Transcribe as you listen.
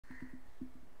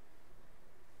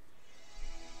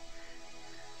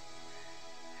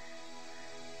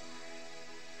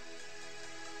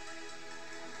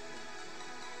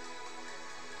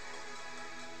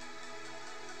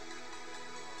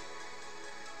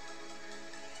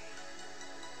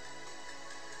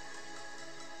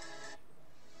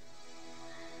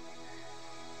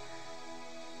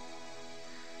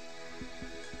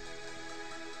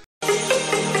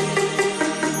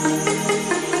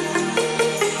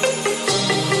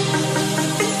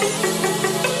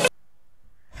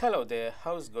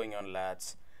How's going on,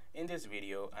 lads? In this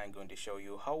video I'm going to show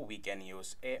you how we can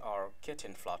use ARKit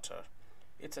in Flutter.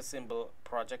 It's a simple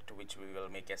project which we will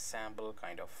make a sample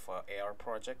kind of AR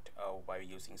project by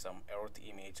using some earth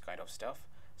image kind of stuff.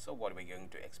 So what we're going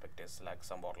to expect is like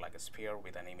somewhat like a sphere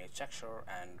with an image texture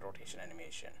and rotation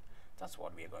animation. That's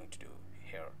what we are going to do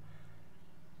here.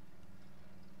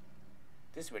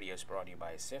 This video is brought to you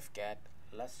by SafeCat.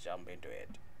 Let's jump into it.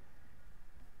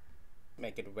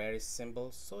 Make it very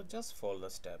simple, so just follow the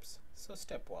steps. So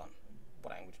step 1,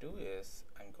 what I'm going to do is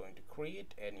I'm going to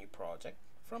create a new project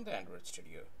from the Android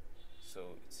Studio.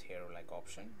 So it's here like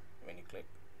option when you click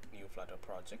new Flutter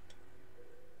project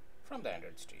from the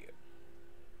Android Studio.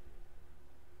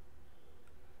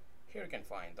 Here you can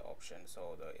find the option,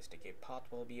 so the SDK path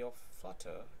will be of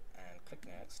Flutter, and click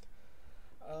next.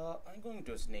 I'm going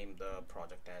to name the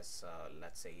project as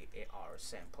let's say AR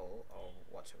sample or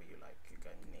whatever you like, you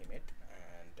can name it,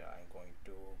 and I'm going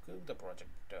to give the project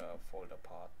folder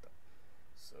path.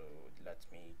 So let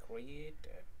me create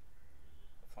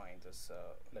find this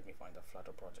let me find the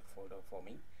Flutter project folder for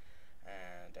me,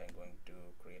 and I'm going to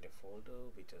create a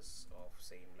folder which is of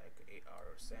same like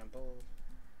AR sample,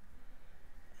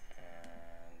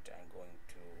 and I'm going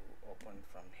to open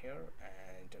from here.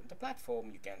 And the platform,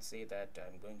 you can say that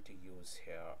I'm going to use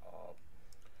here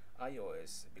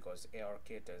iOS, because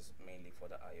ARKit is mainly for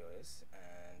the iOS,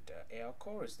 and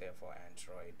ARCore is there for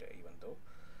Android, even though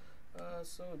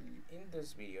so in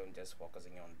this video I'm just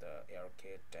focusing on the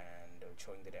ARKit and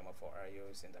showing the demo for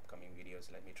iOS. In the upcoming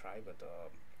videos let me try with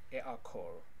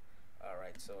ARCore.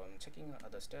 Alright, so I'm checking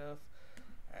other stuff,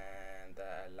 and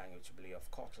the language will be of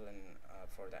Kotlin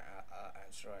for the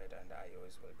Android, and the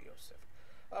iOS will be of Swift.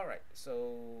 Alright,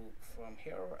 so from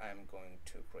here I'm going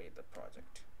to create the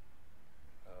project.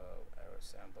 Our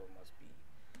sample must be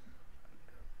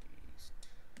under these.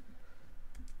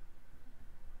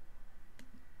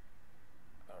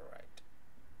 Alright,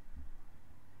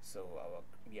 so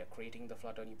we are creating the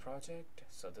Flutter new project.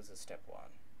 So this is step 1.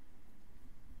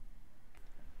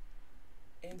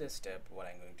 In this step, what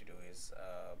I'm going to do is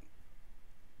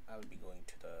I'll be going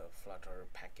to the Flutter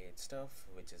package stuff,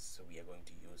 which is we are going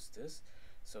to use this.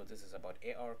 So this is about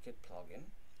ARKit plugin,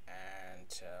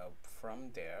 and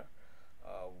from there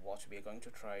what we are going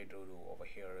to try to do over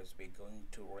here is we're going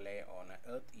to rely on an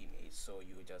earth image. So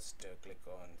you just click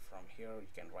on from here, you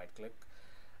can right click,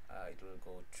 it will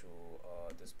go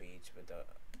to this page with the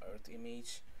earth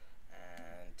image,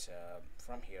 and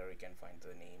from here you can find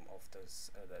the name of this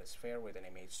the sphere with an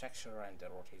image texture and the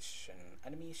rotation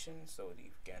animation. So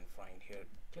you can find here,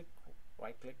 click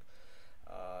right click,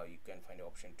 you can find the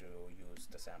option to use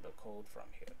the sample code from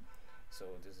here. So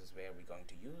this is where we're going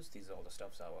to use these, all the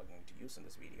stuffs I was going to use in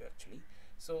this video actually.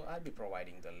 So I'll be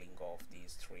providing the link of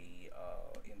these three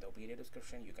in the video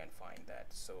description, you can find that.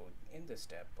 So in this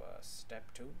step, step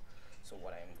 2, so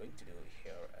what I'm going to do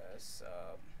here is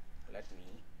let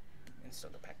me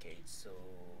install the package. So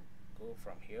go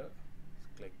from here,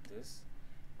 click this,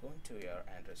 go into your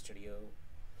Android Studio,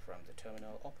 from the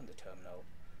terminal, open the terminal,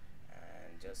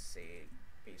 and just say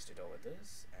paste it over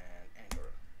this and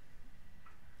enter.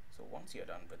 So once you're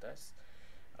done with this,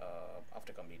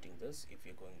 after completing this, if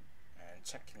you're going and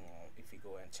checking on, if you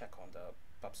go and check on the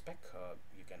pub spec,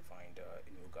 you can find a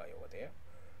new guy over there.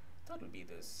 That will be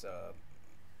this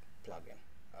plugin.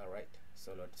 Alright,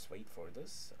 so let's wait for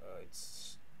this.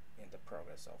 It's in the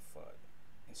progress of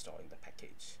installing the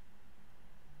package.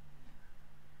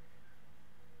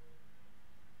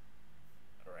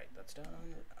 Alright, that's done.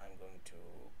 I'm going to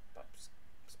pub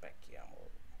spec YAML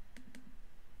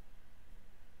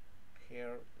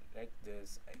here like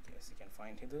this. I guess you can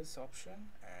find here this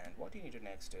option, and what you need to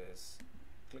next is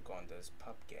click on this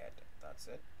pub-get. That's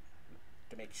it,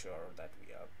 to make sure that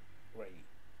we are ready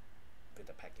with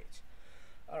the package.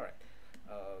 Alright,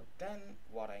 then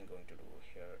what I'm going to do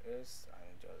here is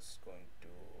I'm just going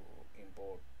to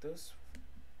import this.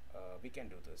 We can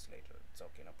do this later, it's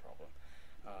okay, no problem.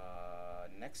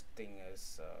 Next thing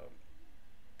is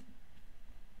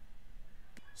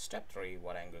step 3,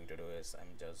 what I'm going to do is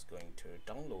I'm just going to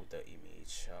download the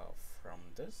image from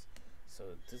this. So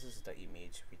this is the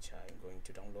image which I'm going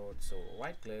to download. So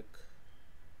right click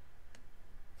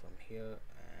from here,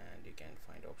 and you can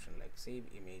find option like save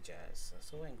image as.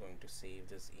 So I'm going to save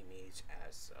this image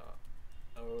as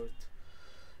earth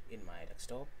in my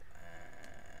desktop,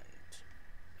 and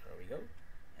there we go.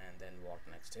 And then what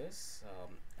next is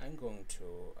I'm going to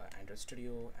Android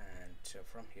Studio, and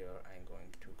from here I'm going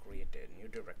to create a new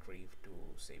directory to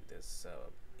save this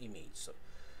image.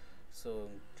 So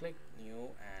click new,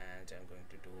 and I'm going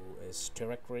to do is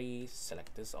directory,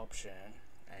 select this option,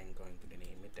 I'm going to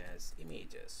name it as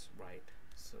images, right?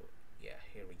 So Yeah,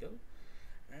 here we go.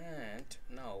 And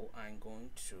now I'm going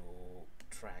to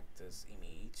drag this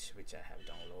image which I have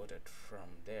downloaded from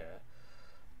there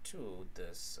to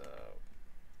this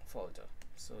folder.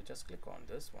 So just click on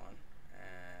this one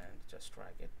and just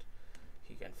drag it.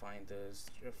 You can find this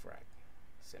refrag.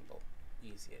 Simple,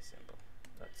 easy as simple.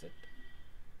 That's it.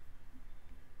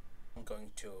 I'm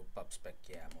going to pubspec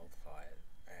YAML file,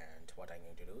 and what I'm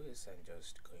going to do is I'm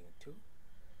just going to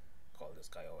call this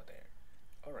guy over there.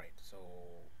 Alright, so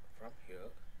from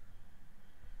here,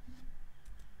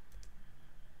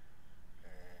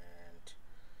 and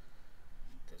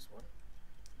this one,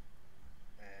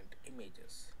 and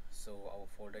images. So our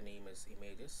folder name is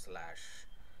images slash,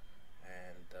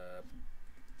 and the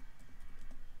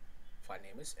file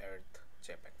name is earth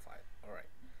jpeg file. Alright,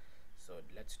 so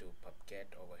let's do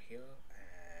pubget over here,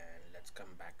 and let's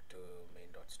come back to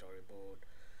main.storyboard.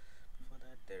 For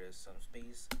that there is some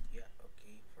space. Yeah,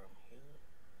 okay, from here,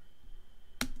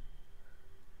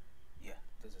 yeah,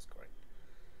 this is correct.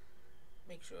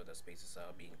 Make sure the spaces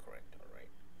are being correct. Alright,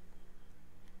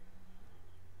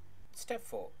 step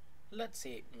 4, let's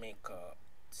say make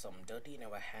some dirty in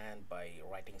our hand by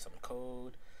writing some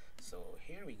code. So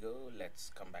here we go.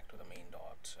 Let's come back to the main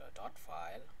dot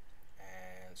file,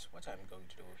 and what I'm going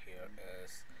to do here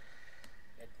is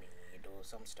let me do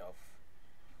some stuff.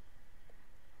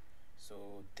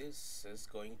 So this is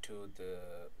going to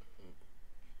the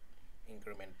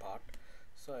increment part,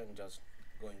 so I'm just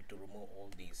going to remove all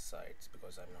these sides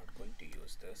because I'm not going to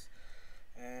use this,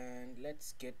 and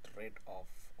let's get rid of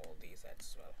all these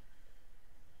as well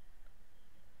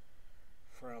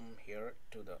from here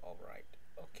to the override.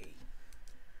 Okay,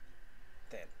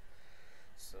 then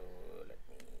so let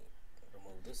me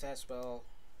remove this as well.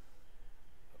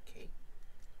 Okay,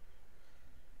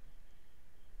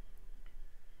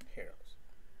 here.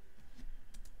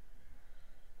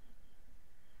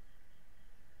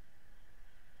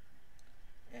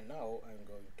 And now I'm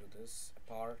going to this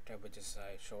part which is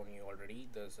I shown you already.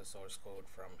 There's a source code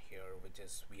from here which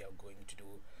is we are going to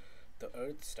do the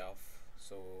earth stuff.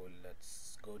 So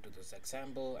let's go to this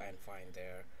example and find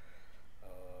there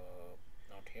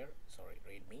not here, sorry,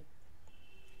 readme.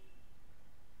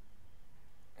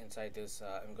 Inside this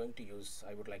I'm going to use,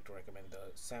 I would like to recommend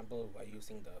the sample by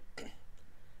using the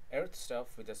earth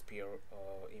stuff with a pure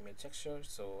image texture.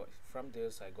 So from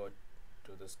this I go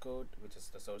to this code which is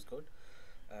the source code,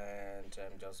 and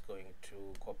I'm just going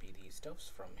to copy these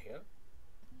stuffs from here,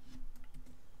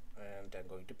 and I'm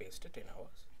going to paste it in our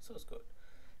source code.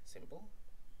 Simple.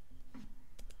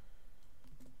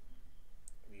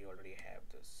 We already have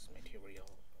this material.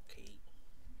 Okay,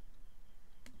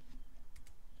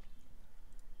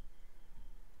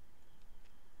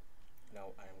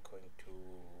 now I'm going to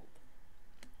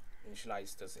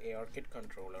initialize this ARKit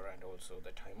controller and also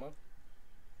the timer.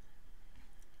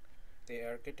 The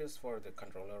ARKit is for the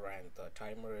controller and the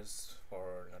timer is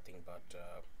for nothing but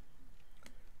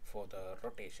for the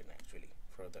rotation, actually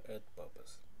for the earth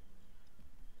purpose.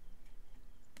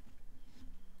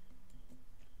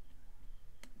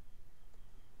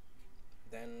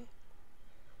 Then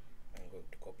I'm going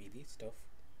to copy this stuff,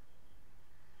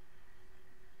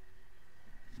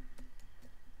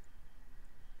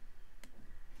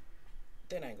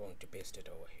 then I'm going to paste it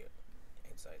over here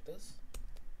inside this.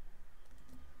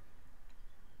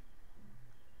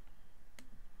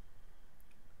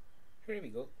 Here we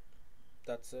go.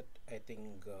 That's it. I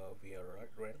think we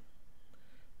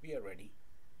are ready.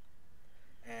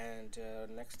 And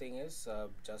next thing is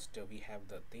just we have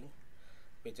the thing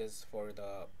which is for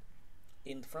the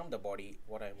in from the body.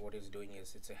 What is doing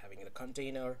is it's having the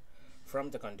container.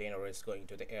 From the container is going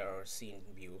to the AR scene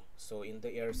view. So in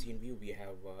the AR scene view we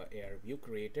have AR view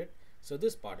created, so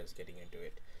this part is getting into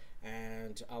it,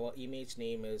 and our image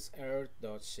name is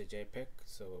earth.jpg,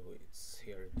 so it's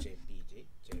here jpg.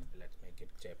 Let's make it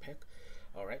jpeg.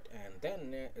 All right, and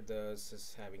then this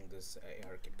is having this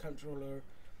ARKit controller,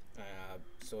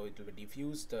 so it will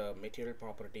diffuse the material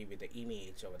property with the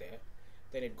image over there.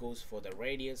 Then it goes for the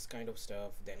radius kind of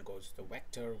stuff, then goes the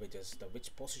vector which is the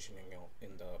which positioning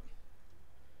in the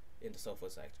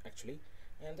surface actually,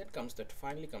 and then comes that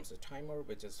finally comes the timer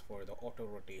which is for the auto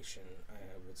rotation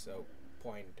with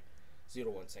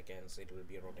 0.01 seconds. It will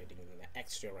be rotating in the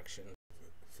x direction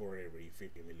for every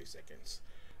 50 milliseconds.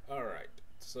 All right,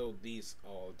 so these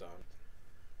all done.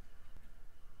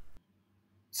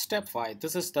 Step 5,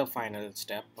 this is the final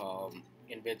step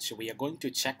in which we are going to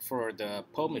check for the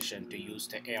permission to use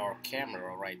the AR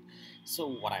camera, right? So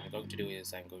what I'm going to do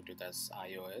is I'm going to this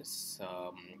iOS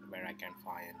where I can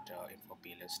find info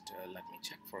plist. Let me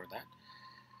check for that.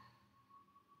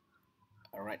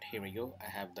 Alright, here we go. I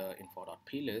have the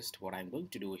info.p list. What I'm going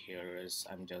to do here is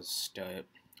I'm just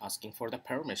asking for the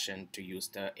permission to use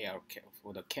the ARKit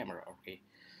for the camera. Okay,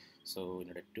 so in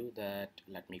order to do that,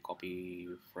 let me copy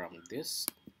from this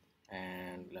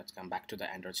and let's come back to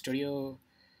the Android Studio,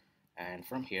 and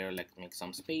from here let's make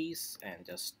some space and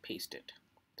just paste it.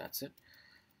 That's it.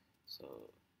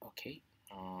 So okay,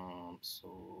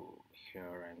 so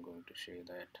here I'm going to say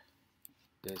that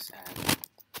this app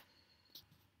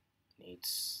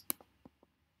needs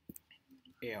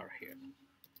AR here.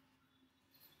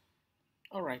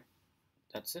 Alright,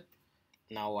 that's it.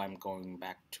 Now I'm going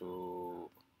back to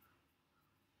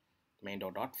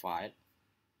main.file,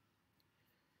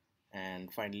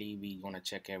 and finally we gonna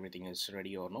check everything is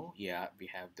ready or no. Yeah, we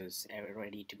have this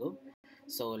ready to go.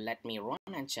 So let me run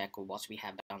and check what we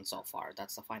have done so far.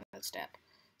 That's the final step.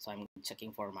 So I'm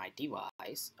checking for my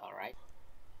device. Alright,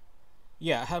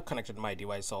 yeah, I have connected my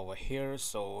device over here,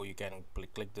 so you can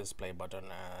click this play button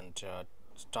and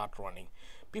start running.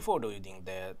 Before doing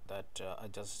that, I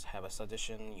just have a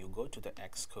suggestion. You go to the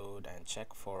Xcode and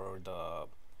check for the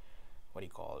what do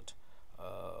you call it,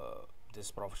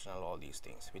 this professional, all these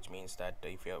things, which means that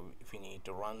if you need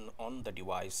to run on the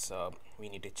device, we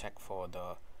need to check for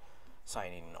the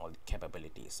sign in all the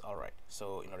capabilities. Alright,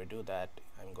 so in order to do that,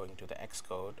 I'm going to the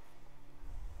Xcode,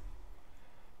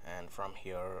 and from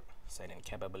here sign in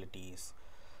capabilities,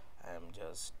 I'm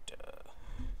just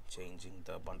changing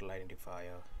the bundle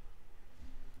identifier,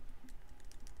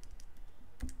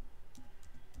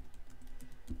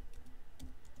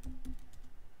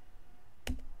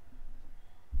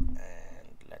 and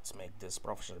let's make this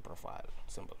professional profile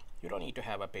simple. You don't need to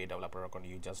have a paid developer account,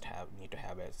 you just need to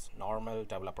have a normal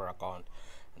developer account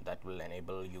that will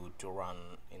enable you to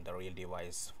run in the real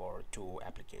device for 2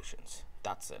 applications.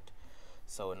 That's it.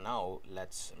 So now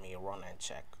let's me run and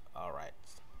check. Alright,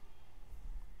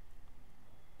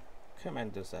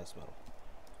 comment this as well.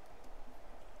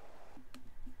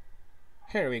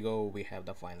 Here we go, we have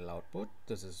the final output.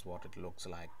 This is what it looks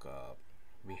like.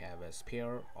 We have a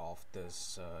sphere of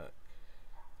this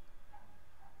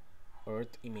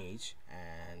Earth image,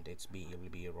 and it will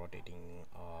be rotating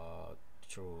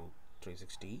through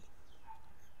 360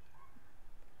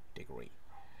 degree.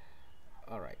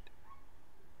 Alright,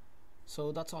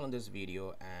 so that's all in this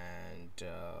video, and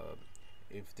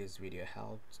if this video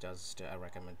helps, just I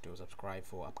recommend to subscribe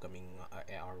for upcoming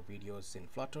AR videos in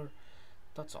Flutter.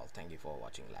 That's all. Thank you for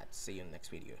watching. Let's see you in the next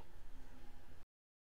video.